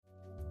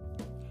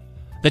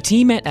The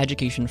team at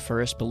Education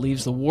First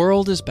believes the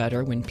world is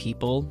better when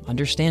people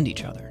understand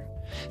each other.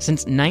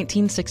 Since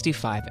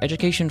 1965,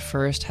 Education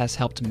First has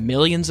helped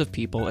millions of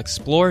people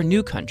explore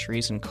new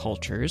countries and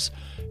cultures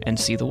and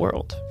see the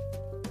world.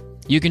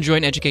 You can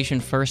join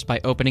Education First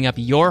by opening up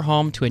your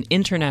home to an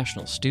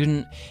international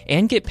student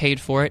and get paid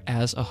for it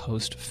as a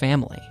host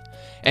family.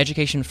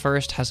 Education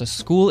First has a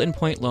school in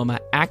Point Loma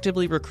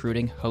actively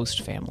recruiting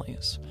host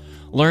families.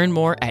 Learn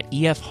more at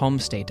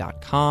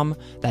efhomestay.com.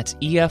 That's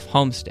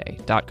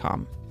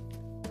efhomestay.com.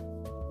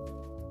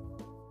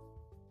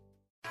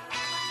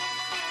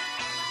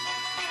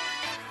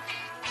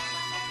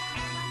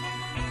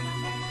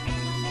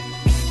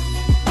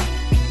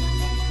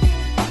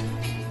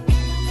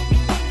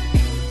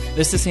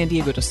 This is San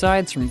Diego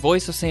Decides from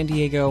Voice of San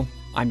Diego.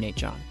 I'm Nate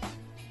John.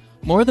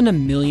 More than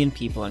 1 million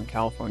people in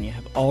California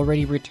have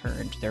already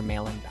returned their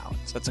mail-in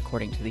ballots. That's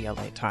according to the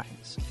LA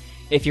Times.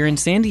 If you're in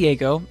San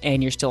Diego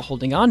and you're still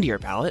holding on to your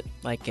ballot,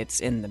 like it's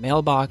in the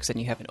mailbox and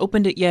you haven't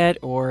opened it yet,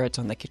 or it's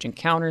on the kitchen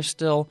counter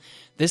still,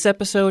 this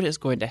episode is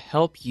going to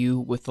help you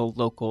with the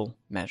local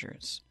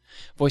measures.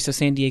 Voice of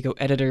San Diego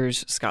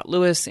editors Scott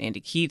Lewis,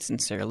 Andy Keats,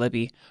 and Sarah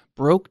Libby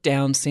broke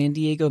down San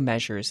Diego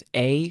measures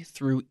A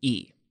through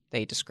E.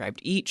 They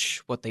described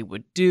each, what they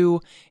would do,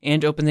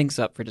 and opened things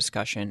up for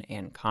discussion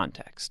and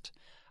context.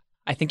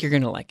 I think you're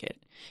going to like it.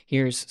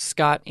 Here's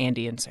Scott,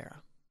 Andy, and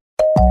Sarah.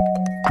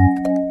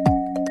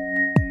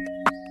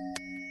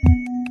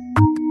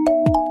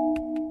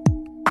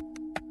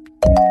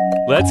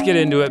 Let's get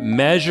into it.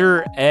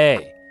 Measure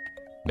A.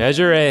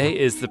 Measure A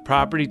is the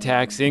property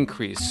tax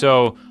increase.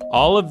 So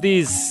all of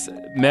these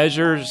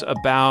measures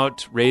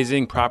about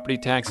raising property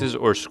taxes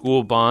or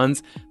school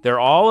bonds, they're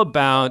all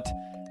about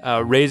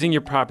raising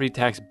your property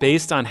tax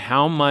based on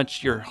how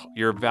much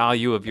your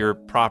value of your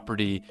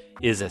property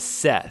is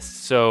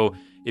assessed. So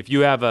if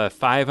you have a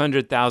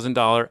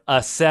 $500,000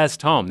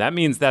 assessed home, that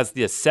means that's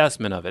the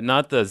assessment of it,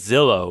 not the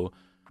Zillow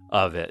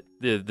of it.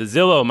 The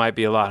Zillow might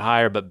be a lot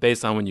higher, but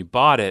based on when you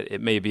bought it,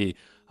 it may be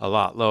a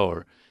lot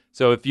lower.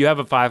 So if you have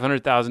a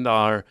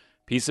 $500,000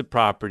 piece of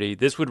property,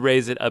 this would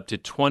raise it up to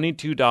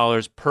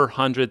 $22 per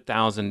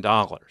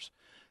 $100,000.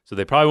 So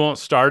they probably won't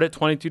start at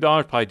 $22,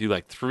 probably do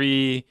like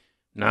 $3,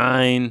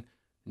 $9,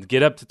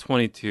 get up to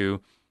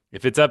 $22.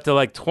 If it's up to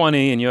like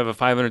 $20 and you have a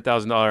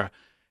 $500,000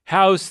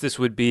 house, this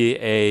would be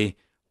a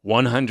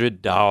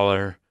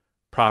 $100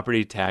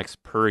 property tax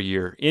per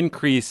year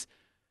increase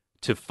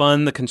to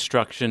fund the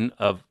construction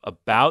of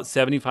about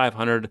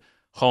 7,500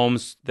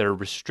 homes that are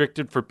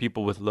restricted for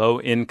people with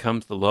low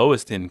incomes, the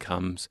lowest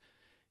incomes,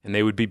 and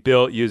they would be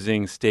built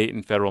using state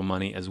and federal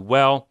money as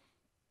well.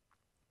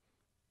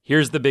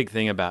 Here's the big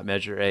thing about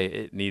Measure A.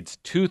 It needs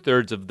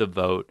 2/3 of the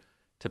vote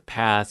to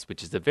pass,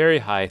 which is a very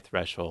high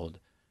threshold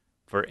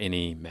for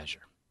any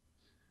measure.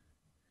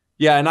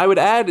 Yeah, and I would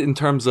add in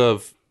terms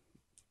of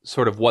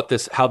sort of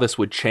how this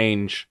would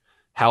change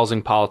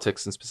housing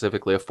politics and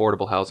specifically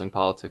affordable housing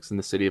politics in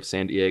the city of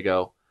San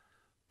Diego.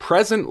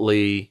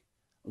 Presently,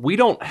 we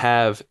don't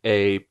have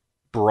a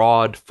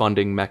broad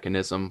funding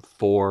mechanism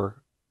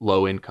for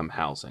low-income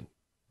housing,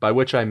 by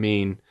which I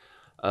mean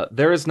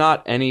there is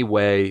not any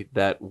way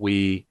that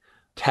we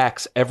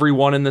tax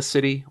everyone in the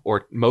city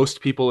or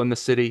most people in the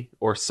city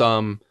or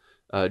some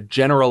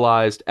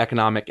generalized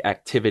economic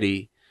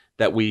activity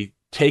that we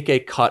take a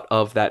cut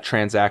of that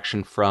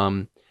transaction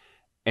from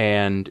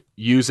and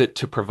use it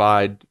to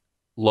provide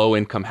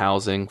low-income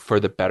housing for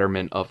the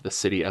betterment of the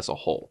city as a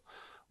whole.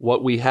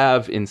 What we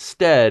have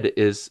instead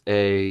is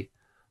a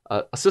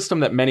system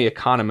that many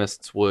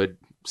economists would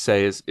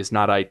say is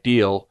not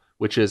ideal,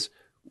 which is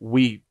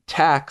we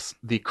tax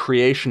the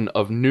creation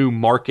of new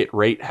market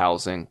rate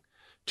housing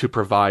to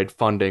provide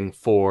funding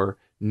for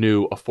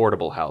new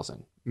affordable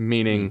housing,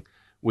 meaning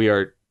we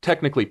are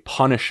technically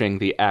punishing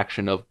the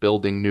action of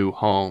building new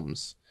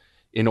homes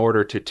in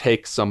order to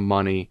take some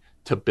money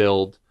to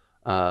build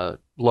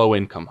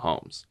low-income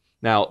homes.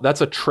 Now,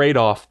 that's a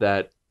trade-off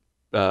that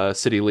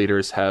city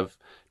leaders have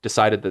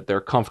decided that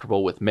they're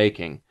comfortable with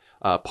making,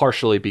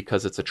 partially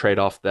because it's a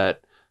trade-off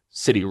that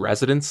city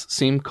residents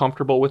seem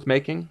comfortable with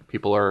making.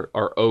 People are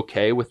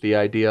okay with the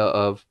idea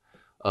of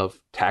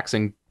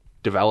taxing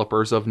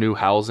developers of new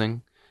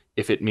housing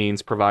if it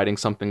means providing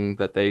something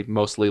that they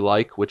mostly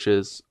like, which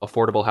is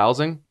affordable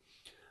housing.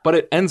 But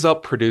it ends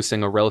up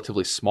producing a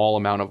relatively small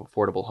amount of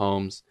affordable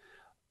homes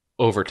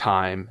over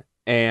time,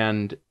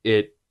 and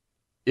it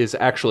is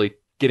actually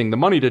getting the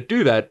money to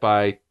do that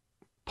by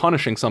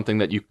punishing something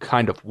that you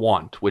kind of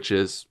want, which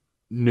is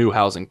new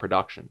housing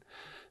production.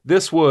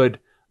 This would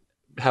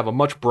have a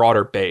much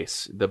broader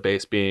base, the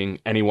base being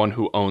anyone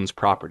who owns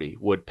property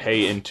would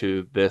pay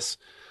into this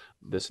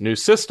new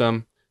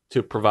system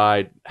to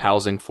provide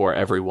housing for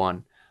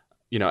everyone.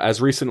 You know,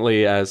 as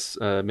recently as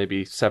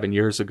maybe 7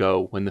 years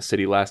ago, when the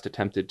city last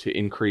attempted to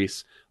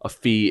increase a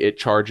fee it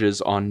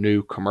charges on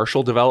new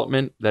commercial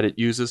development that it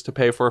uses to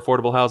pay for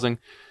affordable housing,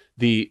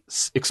 the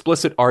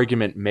explicit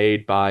argument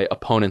made by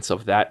opponents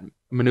of that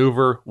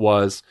maneuver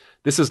was,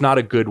 this is not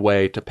a good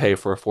way to pay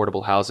for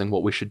affordable housing.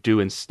 What we should do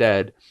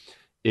instead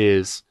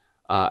is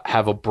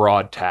have a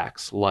broad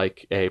tax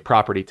like a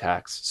property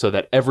tax so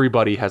that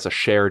everybody has a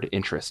shared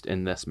interest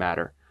in this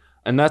matter.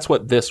 And that's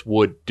what this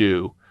would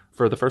do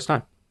for the first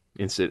time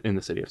in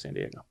the city of San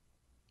Diego.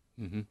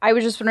 Mm-hmm. I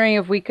was just wondering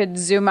if we could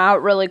zoom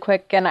out really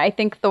quick. And I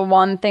think the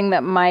one thing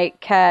that might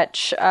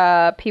catch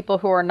people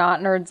who are not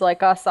nerds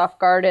like us off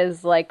guard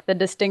is like the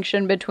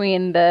distinction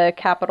between the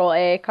capital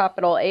A,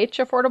 capital H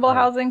affordable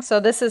housing. So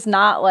this is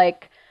not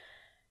like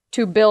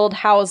to build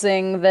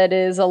housing that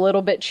is a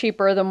little bit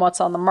cheaper than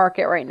what's on the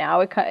market right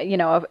now.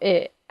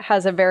 It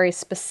has a very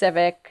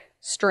specific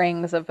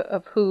strings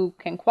of who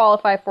can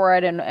qualify for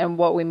it and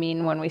what we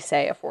mean when we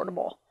say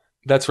affordable.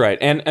 That's right.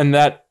 And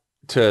that,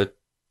 to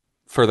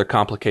further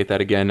complicate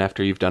that again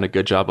after you've done a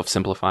good job of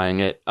simplifying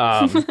it,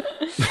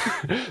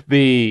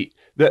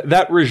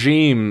 that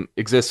regime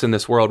exists in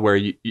this world where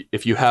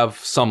if you have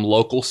some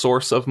local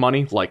source of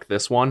money like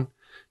this one,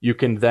 you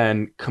can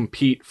then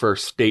compete for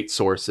state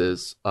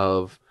sources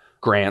of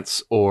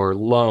grants or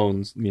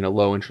loans,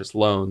 low interest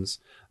loans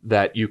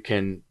that you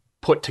can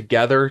put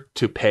together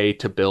to pay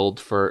to build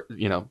for,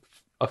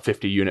 a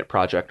 50 unit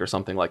project or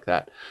something like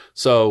that.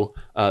 So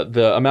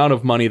the amount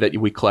of money that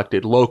we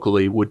collected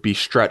locally would be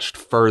stretched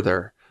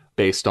further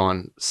based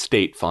on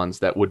state funds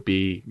that would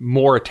be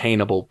more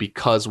attainable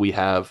because we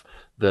have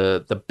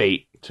the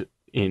bait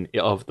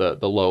of the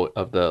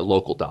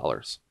local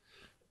dollars.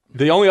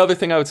 The only other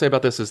thing I would say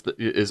about this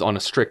is on a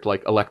strict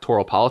like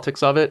electoral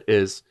politics of it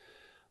is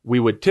we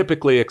would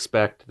typically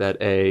expect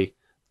that a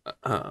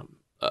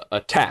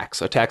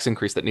tax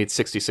increase that needs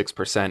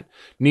 66%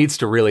 needs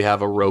to really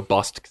have a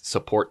robust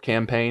support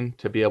campaign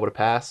to be able to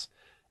pass.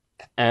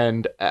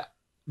 And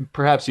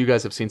perhaps you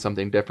guys have seen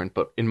something different,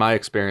 but in my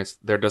experience,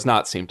 there does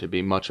not seem to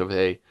be much of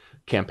a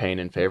campaign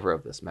in favor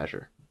of this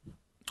measure.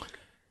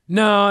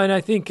 No, and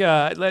I think,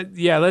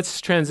 let's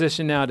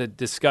transition now to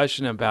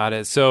discussion about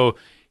it. So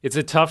it's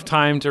a tough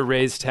time to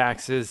raise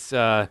taxes.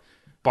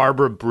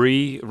 Barbara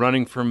Bree,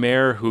 running for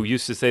mayor, who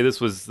used to say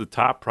this was the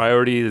top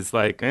priority, is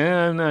like,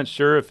 I'm not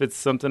sure if it's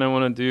something I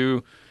want to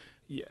do.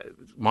 Yeah,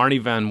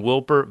 Marnie von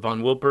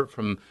Wilpert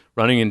from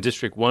running in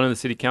District 1 of the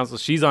City Council,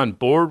 she's on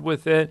board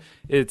with it.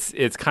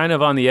 It's kind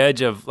of on the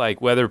edge of like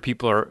whether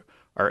people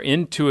are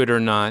into it or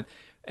not.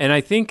 And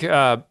I think,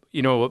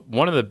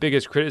 one of the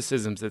biggest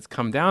criticisms that's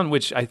come down,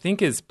 which I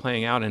think is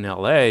playing out in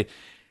L.A.,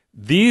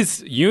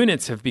 these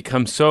units have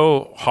become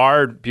so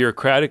hard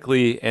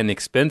bureaucratically and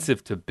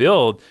expensive to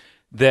build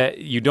that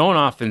you don't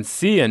often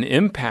see an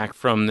impact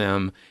from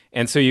them.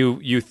 And so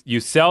you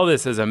sell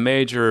this as a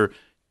major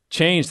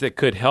change that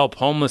could help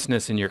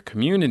homelessness in your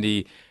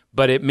community,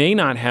 but it may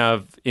not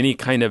have any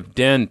kind of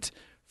dent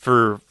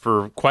for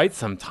quite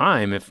some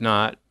time, if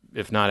not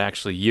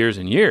actually years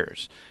and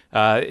years.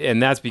 And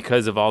that's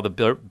because of all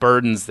the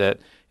burdens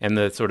and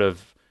the sort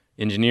of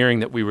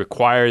engineering that we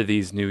require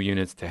these new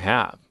units to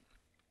have.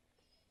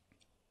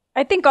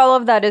 I think all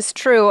of that is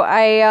true.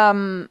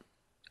 I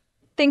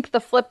think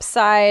the flip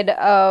side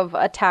of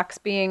a tax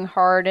being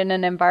hard in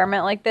an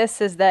environment like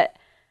this is that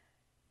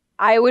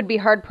I would be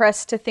hard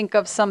pressed to think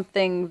of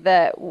something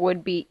that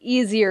would be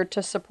easier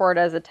to support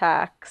as a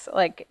tax.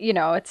 Like,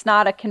 it's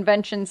not a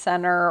convention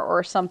center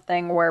or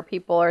something where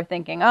people are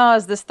thinking, oh,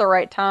 is this the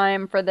right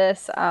time for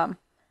this?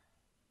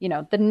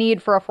 The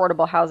need for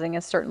affordable housing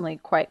is certainly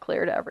quite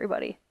clear to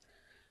everybody.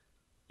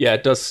 Yeah,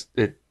 it does.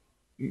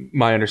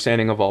 My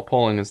understanding of all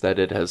polling is that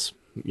it has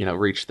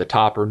reach the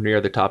top or near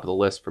the top of the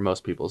list for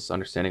most people's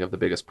understanding of the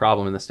biggest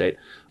problem in the state.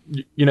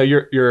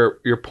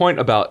 Your point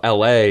about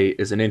LA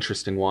is an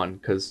interesting one,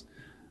 because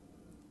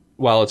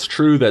while it's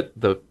true that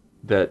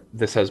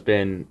this has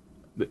been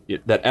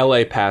that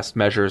LA passed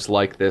measures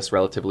like this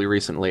relatively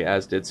recently,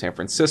 as did San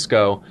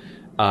Francisco,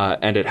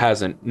 and it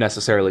hasn't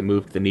necessarily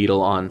moved the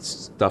needle on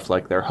stuff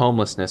like their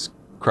homelessness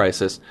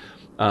crisis.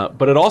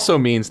 But it also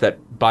means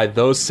that by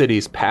those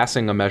cities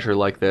passing a measure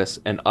like this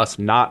and us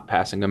not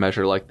passing a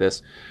measure like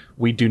this,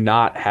 we do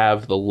not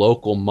have the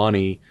local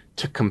money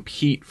to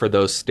compete for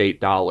those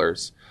state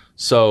dollars.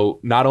 So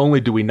not only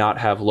do we not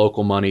have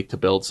local money to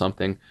build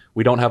something,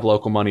 we don't have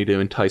local money to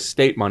entice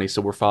state money,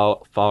 so we're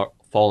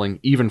falling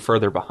even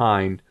further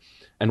behind.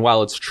 And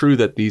while it's true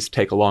that these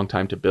take a long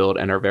time to build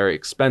and are very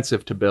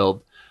expensive to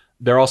build,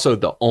 they're also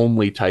the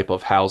only type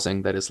of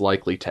housing that is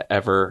likely to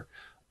ever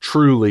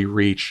truly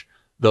reach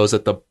those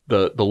at the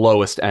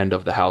lowest end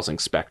of the housing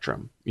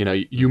spectrum.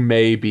 You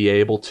may be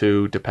able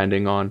to,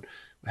 depending on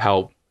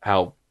how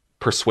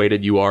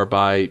persuaded you are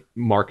by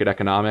market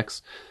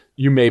economics,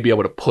 you may be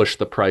able to push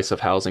the price of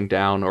housing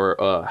down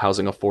or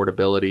housing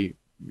affordability,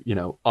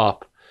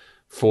 up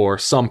for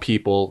some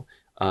people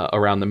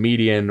around the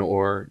median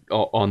or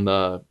on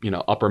the,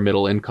 upper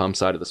middle income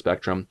side of the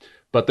spectrum.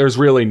 But there's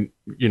really,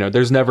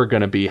 there's never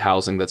going to be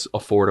housing that's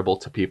affordable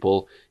to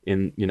people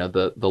in,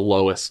 the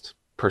lowest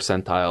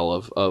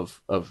percentile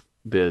of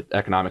the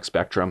economic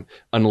spectrum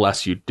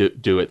unless you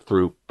do it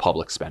through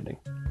public spending.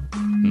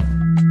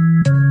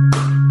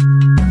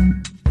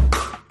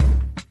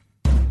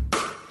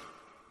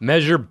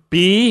 Measure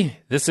B.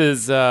 This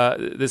is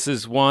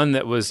one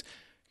that was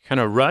kind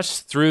of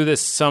rushed through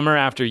this summer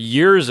after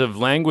years of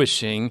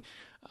languishing.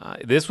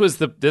 This is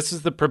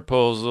the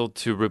proposal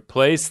to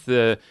replace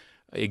the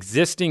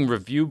existing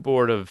review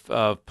board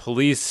of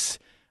police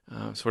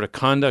sort of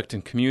conduct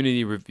and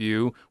community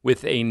review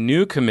with a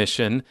new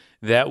commission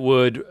that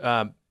would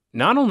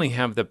not only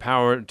have the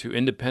power to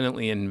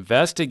independently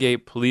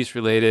investigate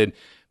police-related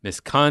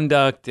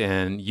misconduct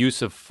and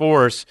use of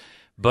force,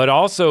 but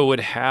also would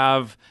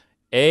have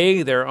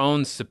their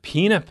own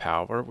subpoena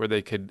power where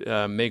they could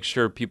make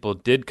sure people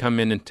did come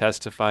in and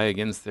testify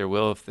against their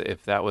will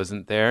if that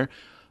wasn't there,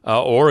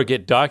 or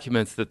get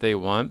documents that they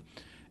want.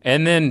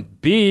 And then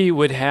B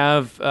would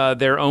have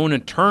their own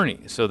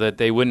attorney so that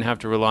they wouldn't have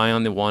to rely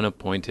on the one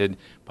appointed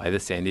by the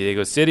San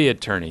Diego City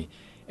attorney.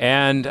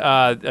 And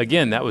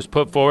again, that was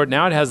put forward.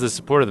 Now it has the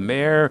support of the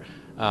mayor,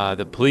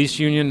 the police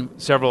union,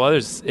 several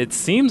others. It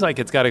seems like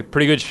it's got a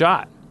pretty good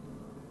shot.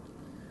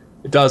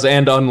 It does,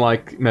 and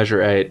unlike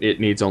Measure A, it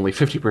needs only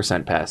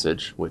 50%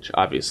 passage, which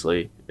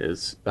obviously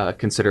is a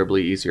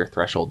considerably easier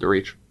threshold to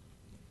reach.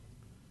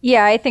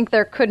 Yeah, I think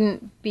there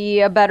couldn't be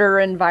a better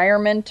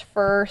environment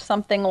for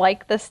something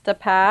like this to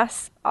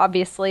pass.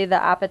 Obviously,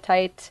 the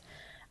appetite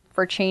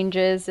for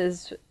changes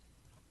is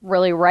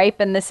really ripe,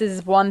 and this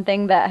is one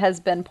thing that has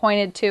been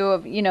pointed to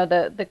of,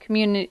 the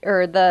community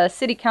or the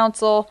city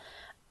council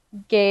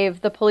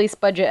gave the police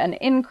budget an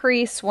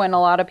increase when a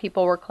lot of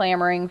people were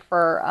clamoring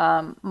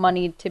for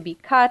money to be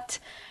cut.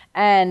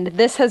 And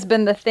this has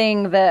been the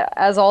thing that,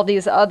 as all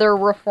these other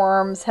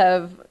reforms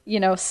have,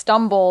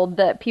 stumbled,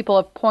 that people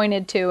have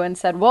pointed to and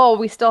said, well,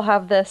 we still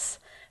have this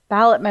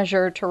ballot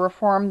measure to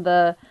reform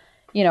the,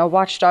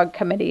 watchdog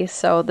committee.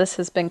 So this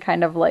has been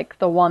kind of like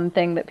the one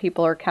thing that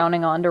people are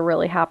counting on to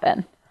really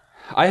happen.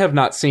 I have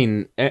not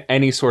seen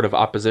any sort of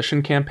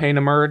opposition campaign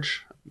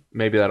emerge.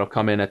 Maybe that'll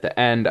come in at the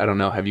end. I don't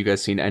know. Have you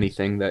guys seen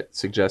anything that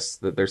suggests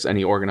that there's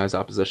any organized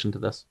opposition to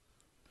this?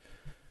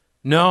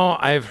 No,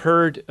 I've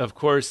heard, of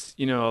course,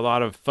 a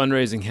lot of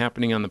fundraising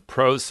happening on the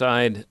pro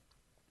side,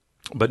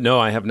 but no,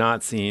 I have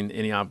not seen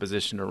any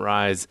opposition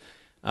arise.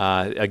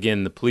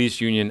 Again, the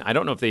police union, I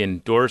don't know if they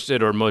endorsed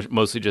it or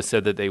mostly just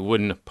said that they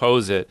wouldn't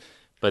oppose it,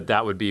 but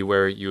that would be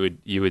where you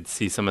would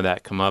see some of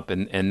that come up,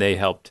 and they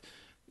helped,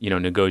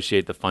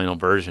 negotiate the final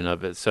version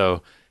of it.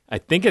 So I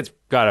think it's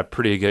got a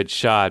pretty good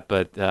shot,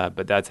 but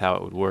that's how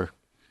it would work.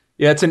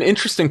 Yeah, it's an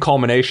interesting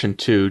culmination,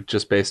 too,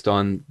 just based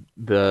on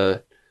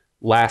the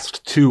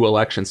last two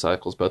election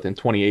cycles, both in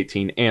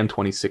 2018 and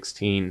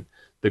 2016.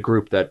 The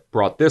group that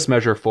brought this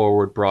measure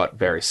forward brought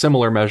very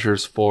similar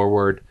measures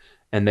forward,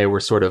 and they were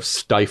sort of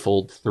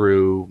stifled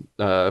through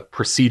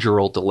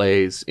procedural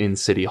delays in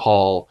City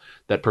Hall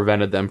that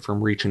prevented them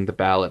from reaching the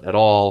ballot at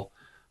all.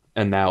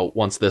 And now,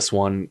 once this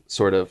one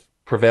sort of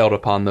prevailed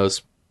upon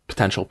those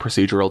potential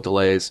procedural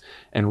delays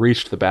and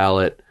reached the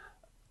ballot,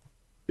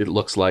 it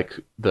looks like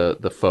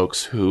the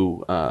folks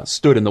who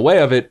stood in the way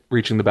of it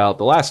reaching the ballot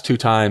the last two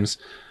times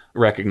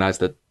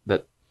recognized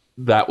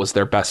that was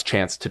their best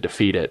chance to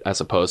defeat it,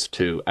 as opposed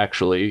to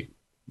actually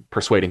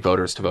persuading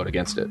voters to vote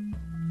against it.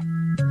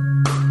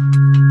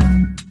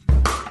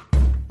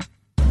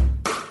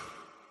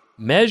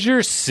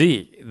 Measure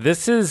C.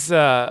 This is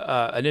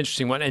an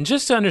interesting one. And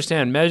just to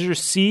understand, Measure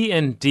C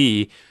and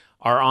D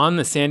are on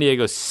the San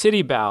Diego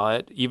City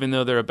ballot, even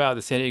though they're about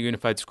the San Diego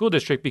Unified School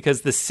District,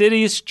 because the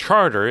city's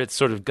charter, its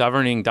sort of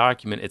governing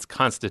document, its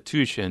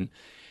constitution,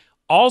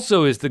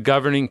 also is the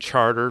governing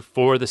charter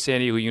for the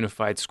San Diego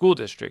Unified School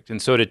District.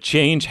 And so to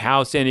change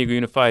how San Diego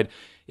Unified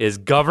is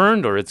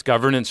governed or its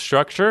governance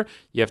structure,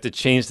 you have to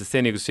change the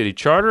San Diego City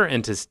Charter.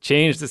 And to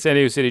change the San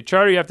Diego City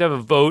Charter, you have to have a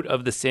vote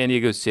of the San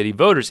Diego City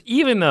voters,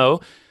 even though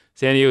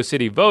San Diego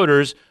City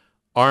voters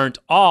aren't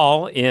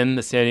all in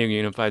the San Diego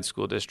Unified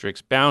School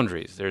District's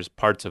boundaries. There's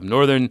parts of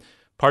northern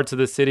parts of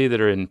the city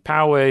that are in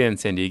Poway and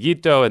San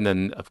Dieguito, and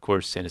then, of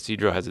course, San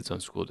Isidro has its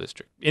own school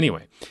district.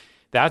 Anyway,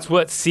 that's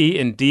what C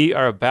and D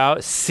are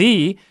about.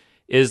 C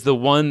is the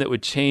one that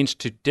would change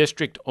to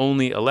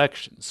district-only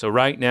elections. So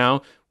right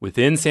now,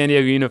 within San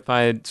Diego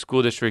Unified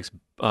School District's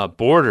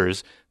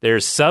borders,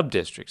 there's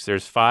sub-districts.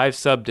 There's 5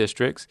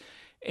 sub-districts.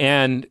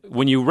 And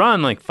when you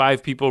run, like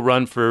 5 people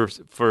run for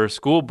a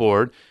school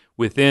board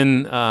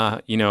within,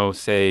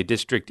 say,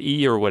 District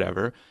E or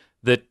whatever,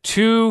 the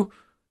 2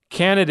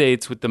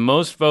 candidates with the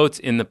most votes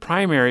in the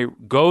primary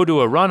go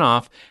to a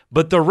runoff,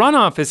 but the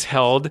runoff is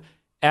held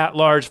at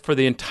large for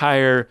the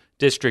entire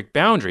district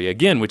boundary,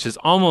 again, which is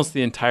almost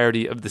the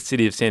entirety of the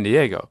city of San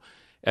Diego.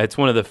 It's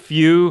one of the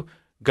few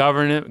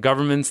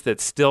governments that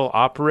still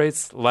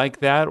operates like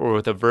that, or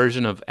with a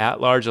version of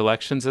at-large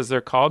elections, as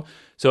they're called.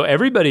 So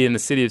everybody in the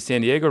city of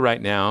San Diego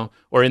right now,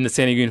 or in the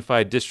San Diego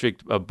Unified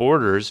District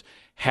borders,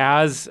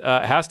 has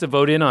to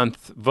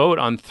vote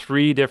on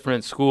 3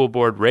 different school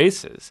board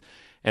races.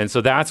 And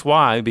so that's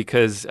why,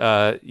 because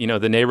the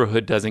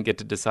neighborhood doesn't get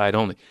to decide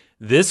only.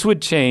 This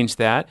would change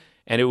that,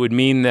 and it would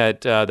mean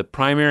that the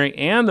primary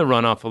and the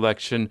runoff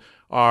election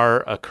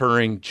are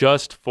occurring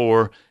just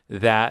for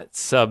that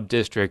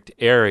sub-district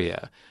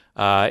area.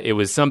 It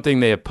was something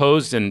they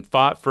opposed and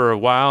fought for a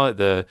while at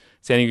the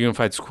San Diego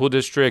Unified School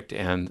District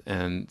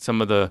and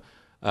some of the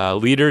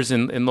leaders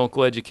in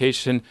local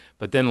education.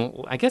 But then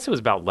I guess it was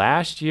about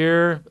last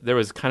year, there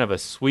was kind of a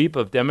sweep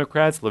of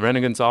Democrats,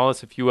 Lorena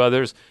Gonzalez, a few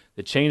others,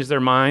 that changed their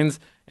minds,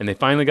 and they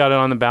finally got it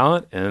on the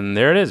ballot, and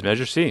there it is,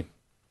 Measure C.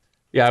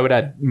 Yeah, I would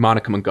add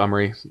Monica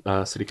Montgomery,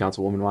 City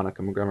Councilwoman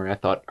Monica Montgomery. I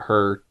thought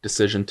her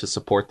decision to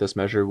support this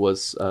measure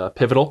was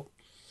pivotal.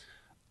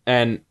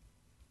 And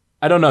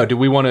I don't know, do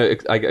we want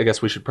to, I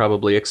guess we should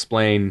probably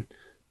explain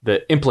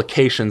the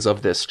implications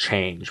of this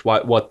change,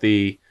 what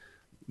the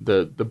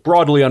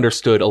broadly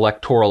understood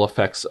electoral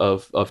effects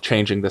of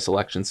changing this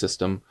election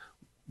system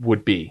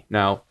would be.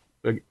 Now,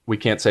 we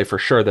can't say for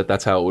sure that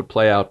that's how it would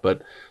play out,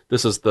 but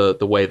this is the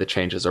way the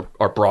changes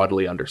are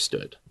broadly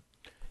understood.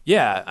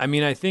 Yeah, I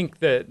mean, I think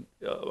that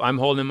I'm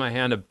holding in my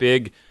hand a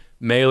big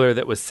mailer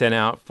that was sent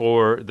out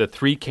for the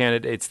 3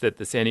 candidates that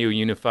the San Diego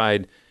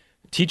Unified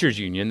Teachers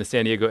Union, the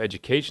San Diego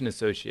Education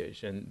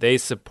Association, they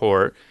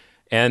support.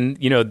 And,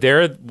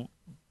 they're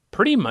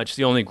pretty much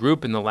the only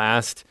group in the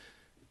last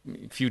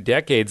few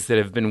decades that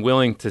have been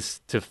willing to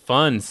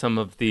fund some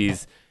of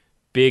these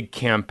big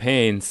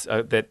campaigns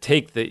that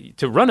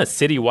to run a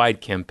citywide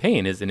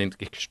campaign is an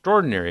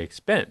extraordinary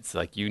expense.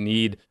 Like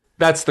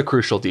That's the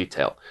crucial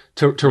detail.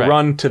 To Right.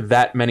 run to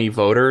that many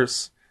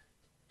voters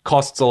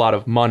costs a lot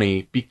of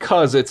money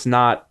because it's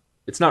not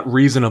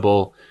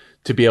reasonable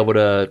to be able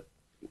to.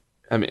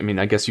 I mean,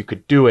 I guess you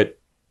could do it,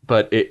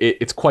 but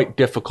it's quite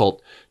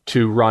difficult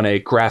to run a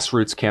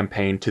grassroots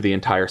campaign to the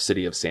entire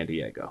city of San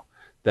Diego,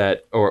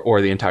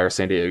 or the entire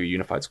San Diego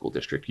Unified School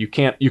District. You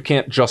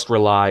can't just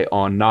rely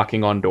on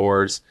knocking on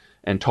doors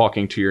and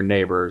talking to your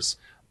neighbors.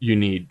 You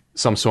need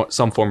some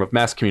form of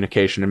mass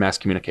communication, and mass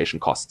communication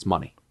costs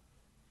money.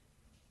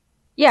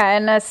 Yeah,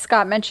 and as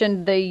Scott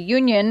mentioned, the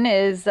union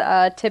is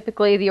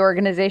typically the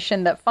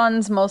organization that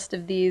funds most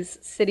of these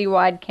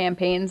citywide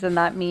campaigns, and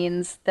that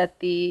means that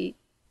the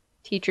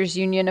teachers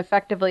union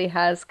effectively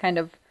has kind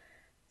of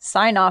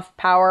sign-off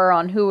power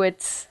on who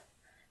its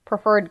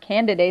preferred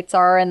candidates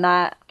are, and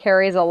that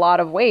carries a lot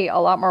of weight, a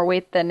lot more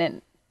weight than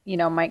it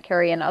might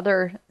carry in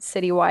other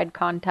citywide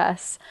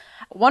contests.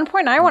 One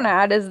point I want to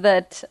add is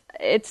that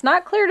it's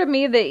not clear to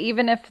me that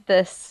even if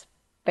this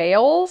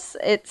fails,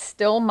 it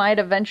still might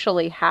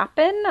eventually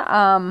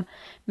happen.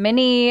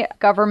 Many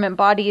government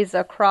bodies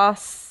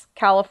across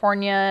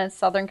California,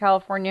 Southern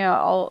California,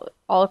 all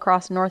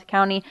across North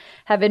County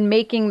have been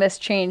making this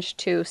change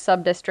to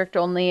sub-district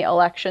only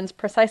elections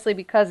precisely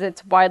because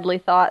it's widely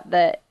thought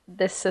that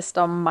this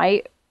system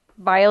might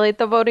violate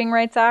the Voting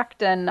Rights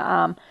Act.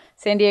 And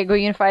San Diego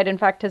Unified, in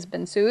fact, has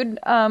been sued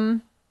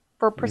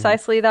for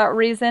precisely that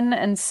reason.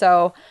 And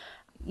so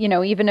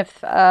even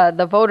if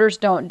the voters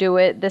don't do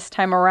it this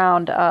time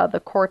around,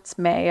 the courts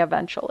may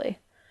eventually.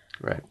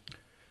 Right.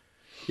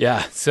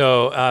 Yeah.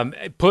 So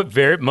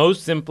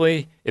most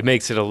simply, it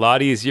makes it a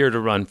lot easier to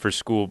run for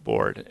school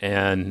board.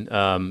 And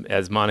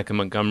as Monica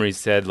Montgomery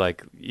said,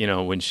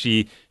 when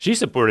she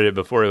supported it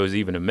before it was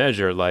even a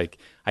measure,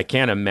 I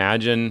can't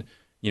imagine,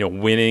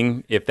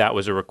 winning if that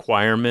was a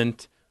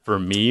requirement for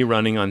me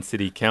running on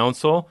city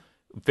council,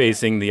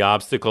 facing the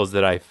obstacles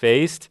that I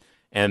faced.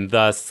 And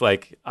thus,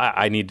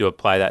 I need to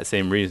apply that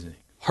same reasoning.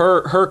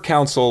 Her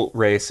council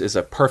race is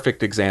a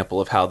perfect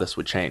example of how this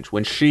would change.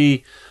 When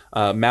she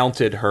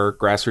mounted her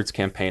grassroots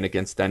campaign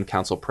against then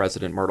Council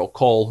President Myrtle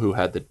Cole, who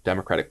had the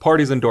Democratic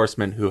Party's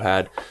endorsement, who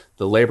had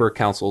the Labor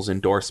Council's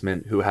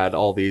endorsement, who had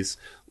all these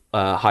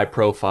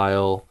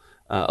high-profile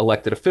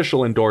elected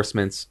official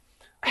endorsements,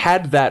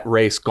 had that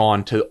race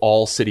gone to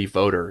all city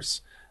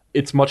voters,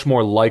 it's much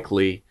more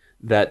likely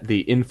that the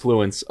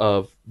influence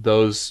of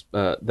those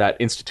that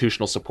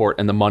institutional support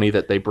and the money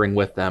that they bring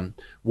with them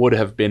would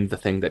have been the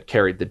thing that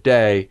carried the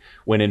day,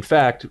 when in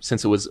fact,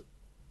 since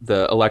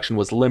the election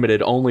was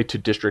limited only to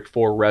District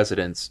 4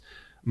 residents,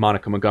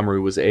 Monica Montgomery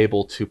was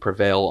able to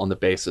prevail on the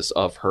basis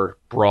of her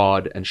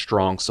broad and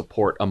strong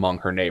support among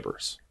her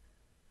neighbors.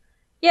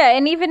 Yeah,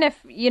 and even if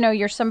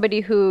you're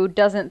somebody who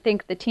doesn't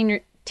think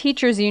the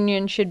teachers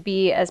union should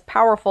be as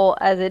powerful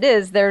as it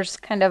is, there's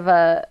kind of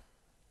a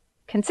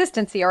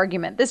consistency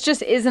argument. This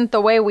just isn't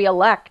the way we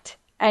elect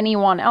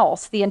anyone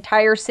else. The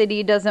entire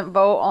city doesn't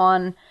vote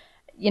on,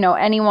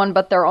 anyone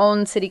but their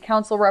own city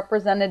council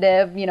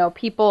representative.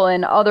 People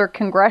in other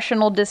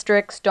congressional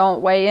districts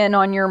don't weigh in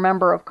on your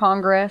member of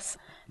Congress.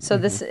 So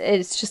this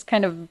it's just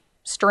kind of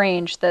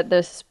strange that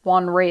this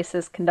one race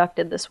is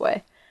conducted this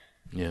way.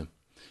 Yeah.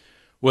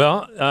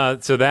 Well,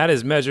 so that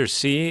is Measure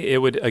C. It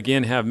would,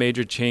 again, have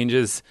major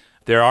changes.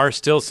 There are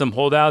still some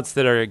holdouts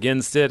that are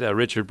against it.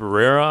 Richard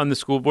Barrera on the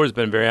school board has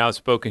been very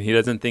outspoken. He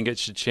doesn't think it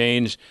should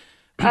change.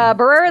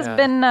 Barrera's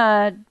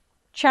been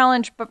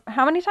challenged, but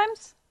how many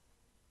times?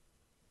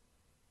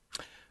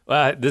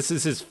 This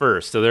is his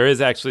first, so there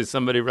is actually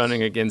somebody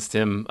running against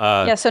him.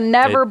 So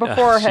never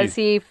before has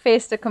he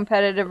faced a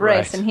competitive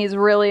race, and he's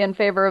really in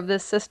favor of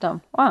this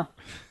system. Wow.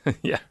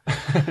 Yeah.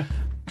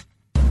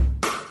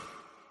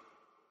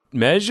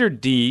 Measure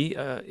D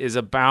is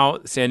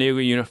about San Diego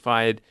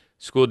Unified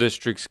School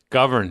District's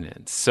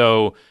governance.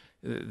 So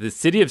the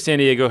city of San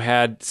Diego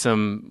had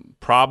some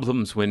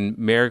problems when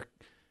Mayor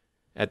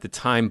at the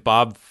time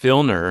Bob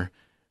Filner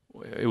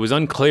it was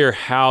unclear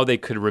how they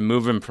could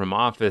remove him from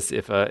office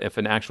if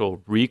an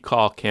actual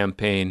recall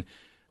campaign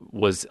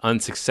was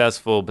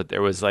unsuccessful, but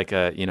there was like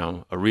a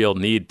real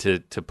need to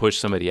push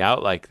somebody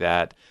out like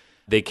that.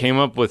 They came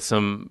up with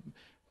some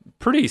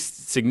pretty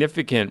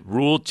significant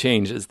rule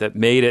changes that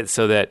made it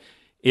so that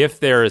if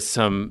there is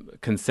some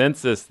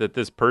consensus that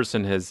this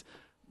person has,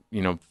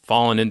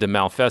 fallen into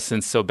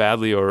malfeasance so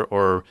badly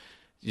or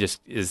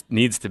just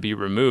needs to be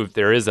removed,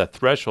 there is a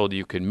threshold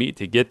you can meet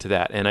to get to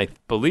that. And I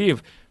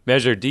believe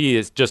Measure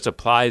D just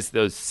applies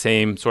those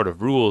same sort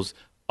of rules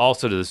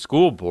also to the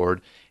school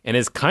board, and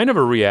is kind of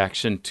a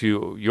reaction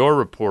to your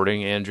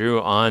reporting, Andrew,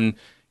 on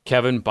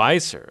Kevin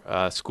Beiser,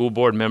 a school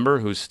board member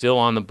who's still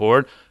on the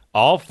board.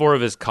 All 4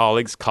 of his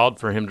colleagues called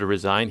for him to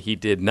resign. He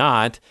did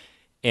not,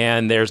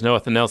 and there's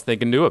nothing else they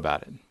can do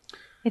about it.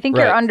 I think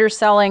you're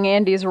underselling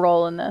Andy's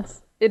role in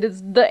this. It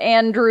is the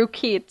Andrew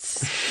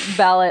Keats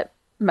ballot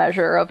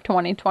measure of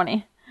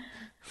 2020.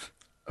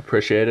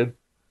 Appreciated.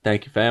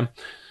 Thank you, fam.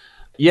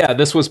 Yeah,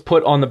 this was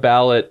put on the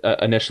ballot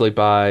initially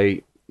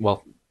by,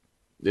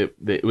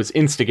 it was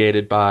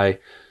instigated by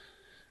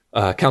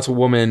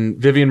Councilwoman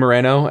Vivian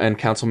Moreno and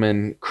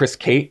Councilman Chris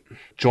Cate.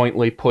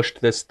 Jointly pushed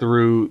this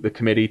through the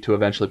committee to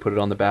eventually put it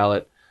on the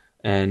ballot,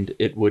 and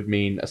it would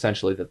mean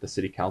essentially that the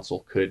city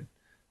council could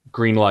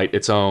greenlight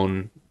its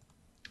own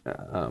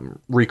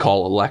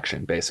recall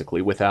election,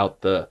 basically,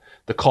 without the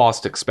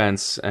cost,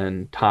 expense,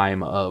 and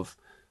time of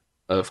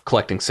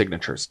collecting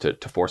signatures to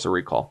force a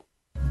recall.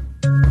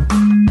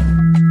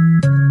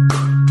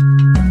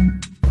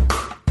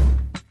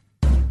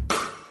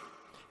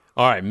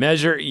 All right,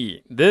 Measure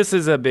E. This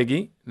is a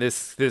biggie.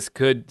 This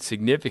could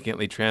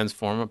significantly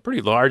transform a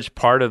pretty large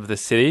part of the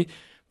city.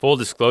 Full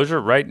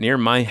disclosure, right near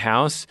my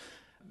house.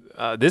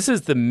 This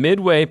is the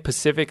Midway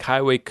Pacific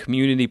Highway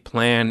Community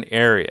Plan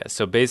area.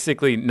 So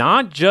basically,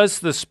 not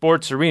just the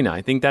sports arena.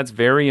 I think that's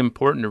very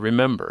important to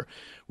remember.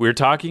 We're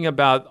talking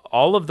about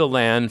all of the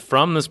land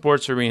from the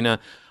sports arena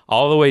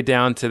all the way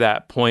down to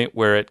that point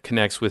where it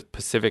connects with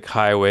Pacific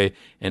Highway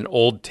and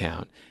Old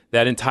Town.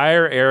 That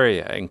entire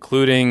area,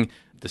 including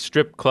the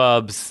strip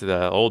clubs,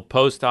 the old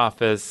post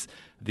office,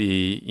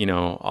 the in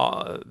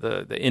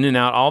and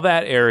out, all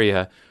that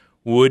area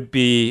would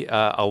be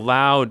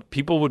allowed.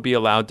 People would be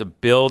allowed to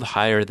build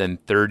higher than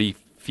 30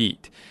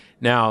 feet.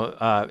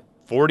 Now,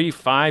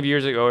 45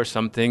 years ago or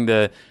something,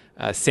 the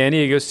San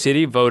Diego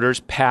City voters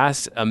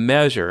passed a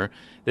measure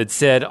that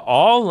said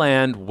all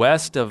land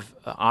west of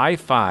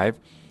I-5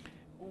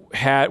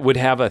 would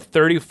have a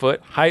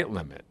 30-foot height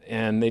limit.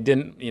 And they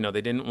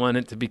didn't want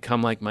it to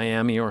become like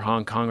Miami or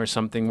Hong Kong or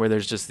something where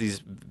there's just these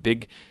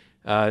big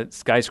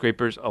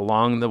skyscrapers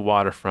along the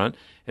waterfront.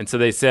 And so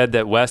they said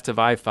that west of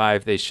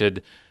I-5, they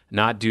should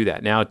not do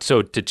that. Now,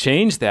 so to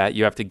change that,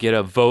 you have to get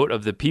a vote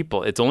of the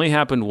people. It's only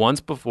happened once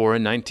before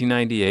in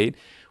 1998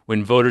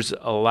 when voters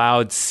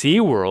allowed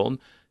SeaWorld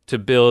to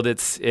build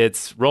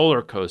its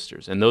roller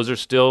coasters, and those are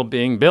still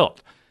being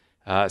built.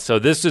 So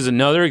this is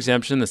another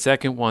exemption, the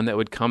second one that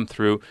would come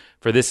through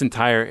for this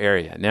entire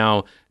area.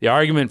 Now, the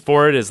argument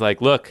for it is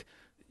like, look,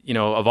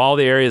 of all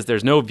the areas,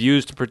 there's no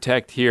views to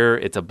protect here.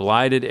 It's a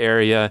blighted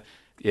area.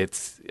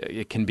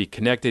 It can be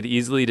connected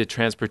easily to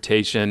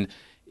transportation.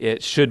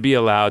 It should be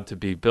allowed to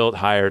be built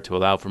higher to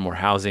allow for more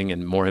housing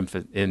and more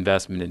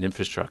investment in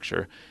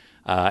infrastructure.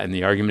 And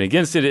the argument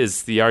against it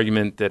is the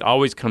argument that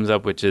always comes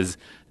up, which is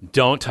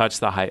don't touch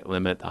the height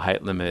limit. The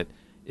height limit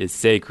is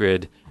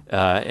sacred.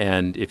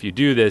 And if you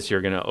do this,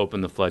 you're going to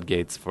open the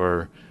floodgates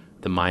for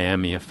the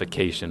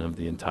Miami-ification of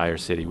the entire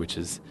city, which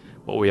is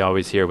what we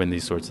always hear when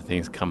these sorts of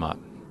things come up.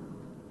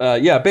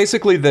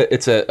 Basically,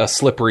 it's a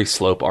slippery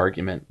slope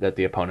argument that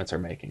the opponents are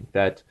making,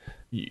 that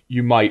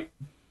you might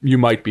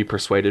be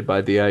persuaded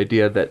by the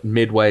idea that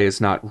Midway is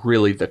not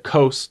really the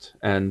coast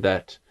and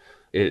that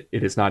it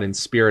is not in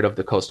spirit of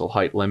the coastal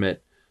height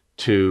limit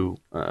to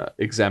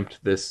exempt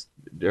this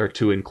or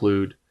to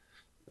include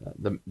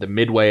the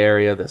Midway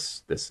area,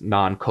 this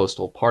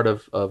non-coastal part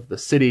of the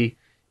city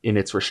in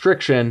its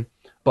restriction.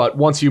 But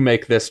once you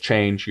make this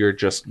change, you're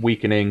just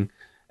weakening,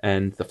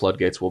 and the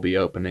floodgates will be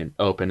open,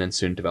 and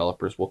soon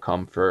developers will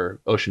come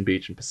for Ocean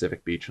Beach and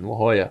Pacific Beach and La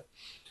Jolla.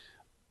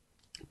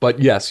 But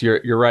yes,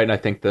 you're right, and I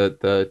think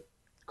the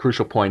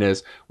crucial point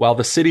is, while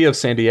the city of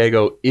San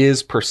Diego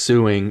is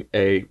pursuing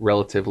a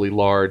relatively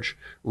large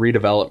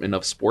redevelopment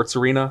of sports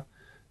arena,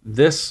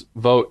 this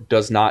vote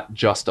does not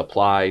just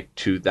apply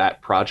to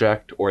that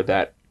project or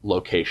that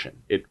location.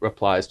 It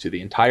applies to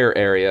the entire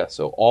area.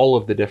 So all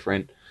of the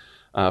different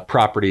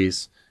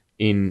properties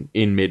in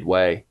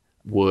Midway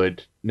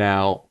would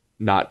now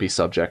not be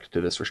subject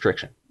to this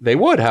restriction. They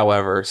would,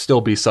 however,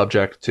 still be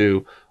subject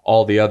to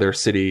all the other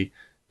city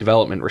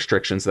development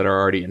restrictions that are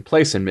already in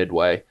place in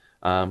Midway,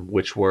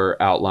 which were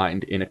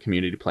outlined in a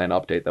community plan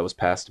update that was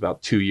passed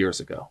about 2 years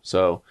ago.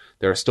 So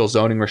there are still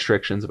zoning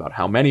restrictions about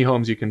how many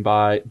homes you can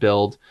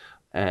build,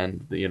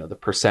 and the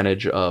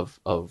percentage of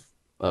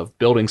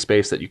building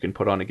space that you can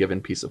put on a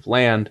given piece of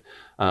land,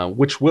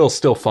 which will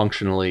still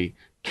functionally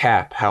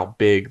cap how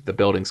big the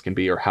buildings can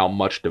be or how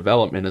much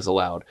development is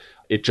allowed.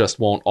 It just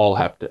won't all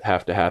have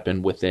to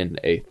happen within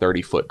a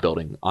 30-foot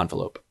building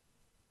envelope.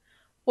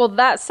 Well,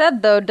 that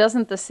said, though,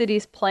 doesn't the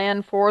city's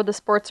plan for the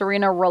sports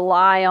arena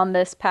rely on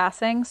this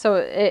passing? So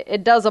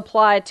it does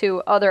apply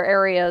to other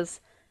areas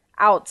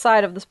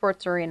outside of the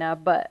sports arena,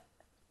 but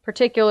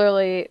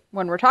particularly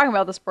when we're talking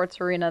about the sports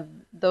arena,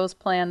 those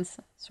plans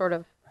sort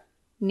of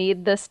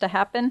need this to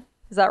happen.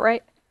 Is that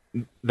right?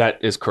 That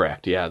is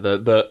correct. Yeah.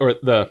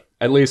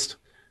 At least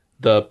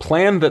the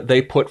plan that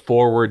they put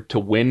forward to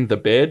win the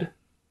bid,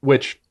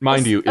 which,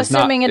 mind you, is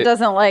assuming it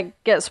doesn't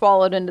like get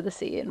swallowed into the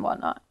sea and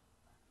whatnot.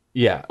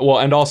 Yeah. Well,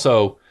 and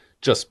also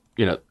just,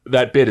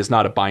 that bid is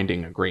not a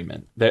binding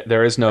agreement.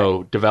 There is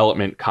no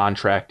development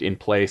contract in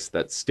place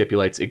that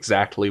stipulates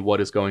exactly what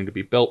is going to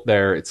be built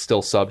there. It's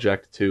still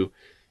subject to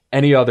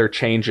any other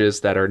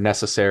changes that are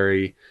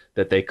necessary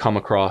that they come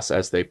across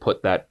as they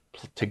put that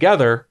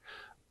together.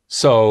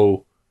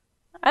 So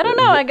I don't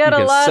know. I got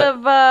a lot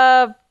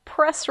of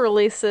press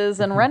releases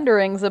and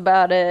renderings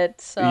about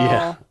it. So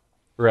yeah,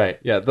 right.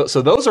 Yeah.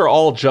 So those are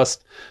all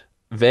just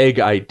vague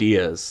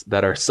ideas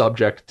that are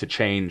subject to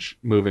change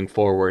moving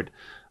forward.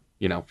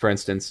 For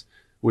instance,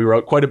 we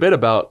wrote quite a bit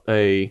about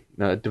a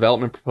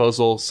development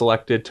proposal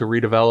selected to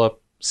redevelop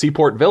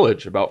Seaport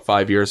Village about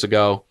 5 years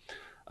ago.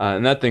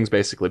 And that thing's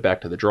basically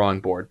back to the drawing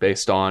board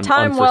based on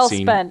time well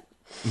spent.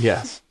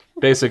 Yes.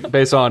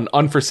 Based on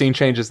unforeseen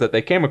changes that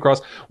they came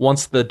across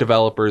once the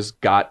developers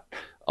got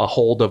a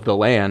hold of the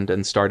land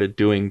and started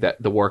doing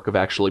the work of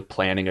actually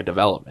planning a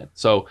development.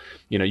 So,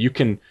 you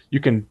can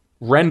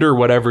render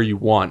whatever you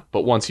want,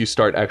 but once you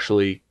start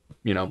actually,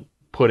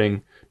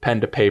 putting pen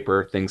to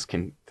paper, things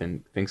can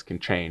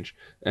change,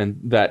 and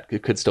that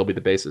could still be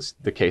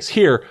the case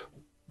here.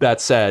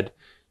 That said,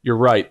 you're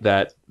right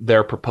that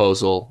their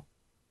proposal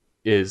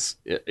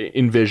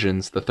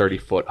envisions the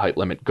 30-foot height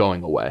limit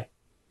going away.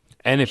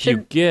 And if you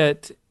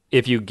get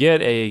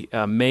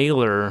a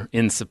mailer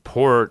in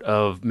support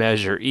of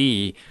Measure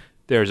E,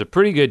 there's a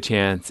pretty good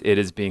chance it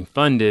is being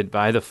funded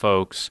by the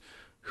folks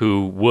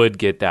who would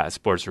get that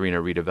sports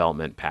arena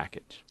redevelopment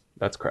package.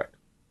 That's correct.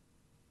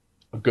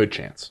 A good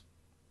chance.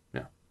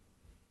 Yeah.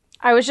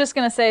 I was just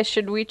going to say,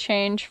 should we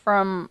change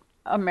from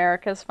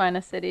America's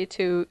Finest City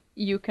to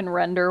you can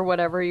render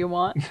whatever you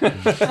want?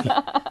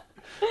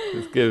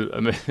 It's good. I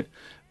mean,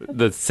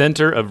 the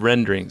center of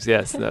renderings,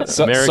 yes.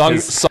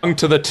 Sung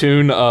to the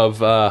tune of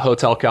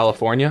Hotel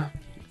California.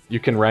 You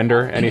can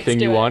render anything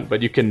you want,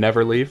 but you can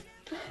never leave.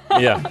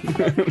 Yeah.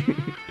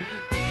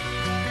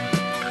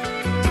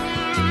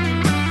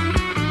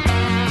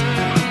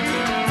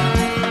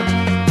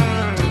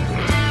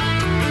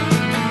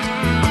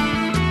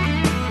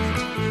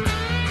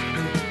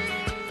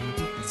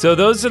 So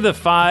those are the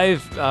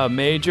 5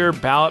 major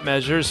ballot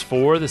measures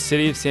for the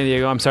city of San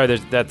Diego. I'm sorry,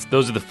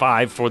 those are the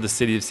 5 for the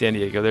city of San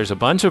Diego. There's a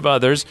bunch of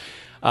others.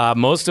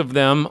 Most of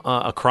them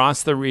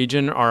across the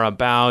region are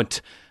about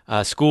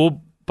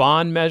school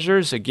bond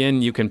measures.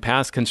 Again, you can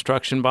pass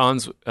construction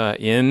bonds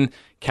in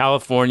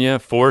California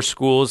for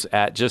schools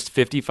at just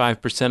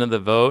 55% of the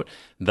vote.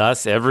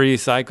 Thus, every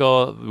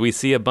cycle we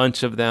see a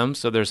bunch of them.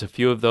 So there's a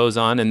few of those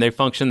on, and they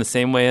function the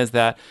same way as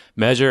that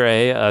Measure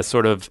A, a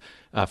sort of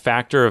a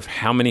factor of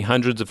how many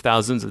hundreds of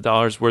thousands of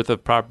dollars worth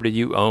of property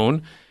you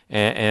own,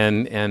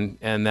 and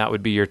that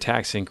would be your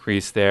tax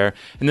increase there.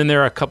 And then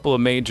there are a couple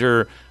of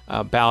major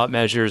ballot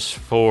measures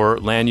for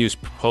land use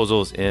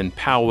proposals in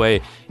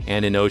Poway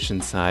and in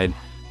Oceanside.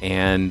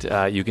 And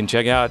you can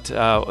check out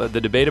the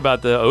debate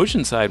about the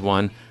Oceanside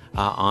one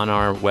on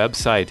our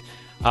website.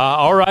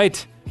 All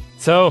right,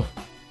 so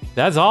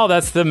that's all.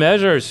 That's the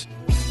measures.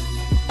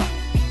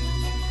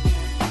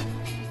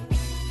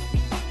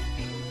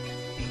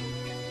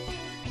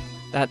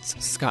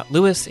 That's Scott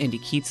Lewis, Andy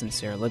Keats, and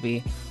Sarah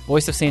Libby,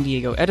 Voice of San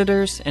Diego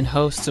editors and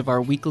hosts of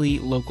our weekly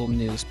local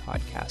news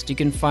podcast. You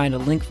can find a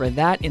link for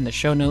that in the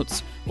show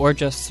notes, or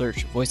just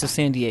search Voice of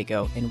San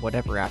Diego in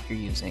whatever app you're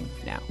using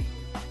now.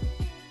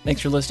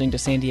 Thanks for listening to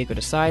San Diego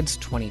Decides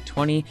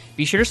 2020.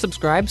 Be sure to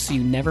subscribe so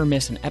you never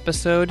miss an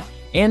episode,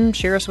 and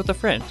share us with a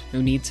friend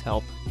who needs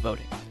help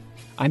voting.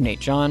 I'm Nate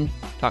John.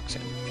 Talk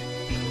soon.